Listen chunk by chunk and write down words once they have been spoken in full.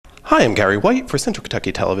Hi, I'm Gary White for Central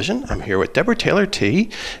Kentucky Television. I'm here with Deborah Taylor T,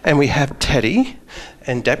 and we have Teddy,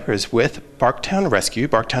 and Deborah is with Barktown Rescue.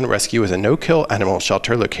 Barktown Rescue is a no-kill animal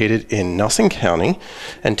shelter located in Nelson County,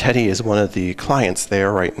 and Teddy is one of the clients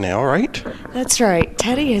there right now, right? That's right.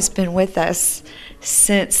 Teddy has been with us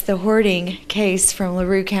since the hoarding case from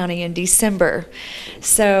LaRue County in December.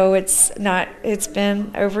 So it's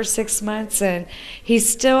been over 6 months, and he's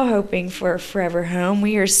still hoping for a forever home.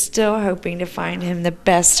 We are still hoping to find him the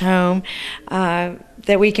best home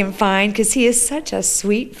that we can find, because he is such a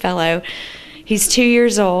sweet fellow. He's 2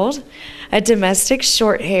 years old, a domestic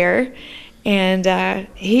short hair, and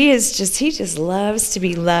he just loves to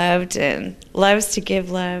be loved and loves to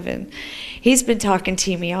give love, and he's been talking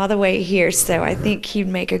to me all the way here, so I think he'd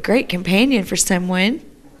make a great companion for someone.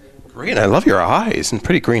 Great, I love your eyes, and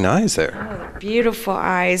pretty green eyes there. Oh, beautiful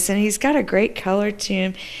eyes, and he's got a great color to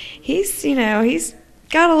him. He's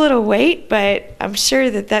got a little weight, but I'm sure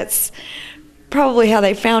that's probably how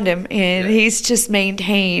they found him, and he's just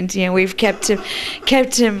maintained. We've kept him.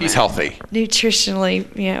 He's healthy, nutritionally,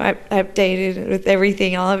 updated with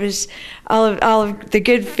everything, all of the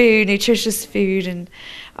good food, nutritious food, and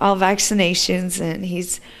all vaccinations. And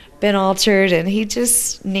he's been altered, and he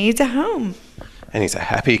just needs a home. And he's a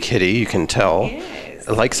happy kitty, you can tell. Yes,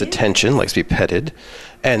 likes attention, likes to be petted.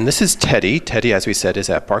 And this is Teddy. Teddy, as we said, is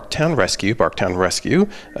at Barktown Rescue. Barktown Rescue,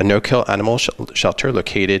 a no-kill animal shelter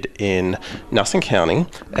located in Nelson County.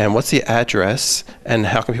 And what's the address, and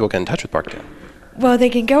how can people get in touch with Barktown? Well, they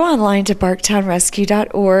can go online to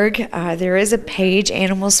barktownrescue.org. There is a page,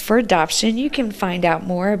 Animals for Adoption. You can find out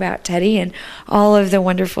more about Teddy and all of the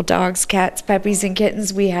wonderful dogs, cats, puppies, and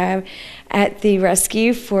kittens we have at the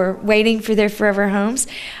rescue waiting for their forever homes.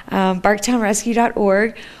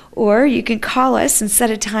 barktownrescue.org. Or you can call us and set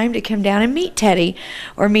a time to come down and meet Teddy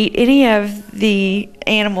or meet any of the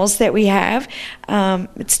animals that we have.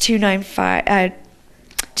 It's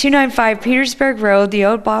 295 Petersburg Road, the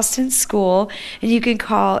Old Boston School, and you can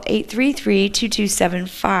call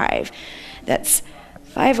 833-2275. That's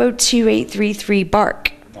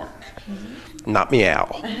 502-833-BARK. Not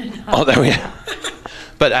meow. Although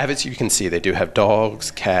But as you can see, they do have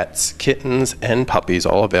dogs, cats, kittens, and puppies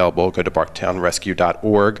all available. Go to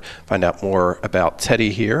barktownrescue.org. Find out more about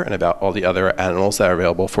Teddy here and about all the other animals that are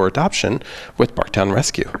available for adoption with Barktown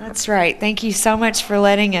Rescue. That's right. Thank you so much for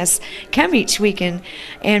letting us come each weekend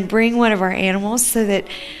and bring one of our animals so that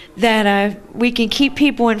we can keep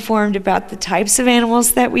people informed about the types of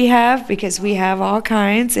animals that we have, because we have all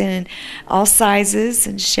kinds and all sizes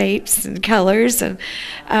and shapes and colors and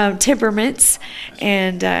temperaments.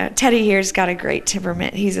 And Teddy here's got a great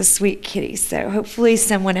temperament. He's a sweet kitty, so hopefully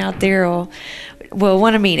someone out there will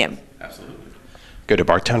want to meet him. Absolutely. Go to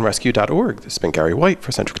barktownrescue.org. This has been Gary White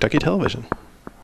for Central Kentucky Television.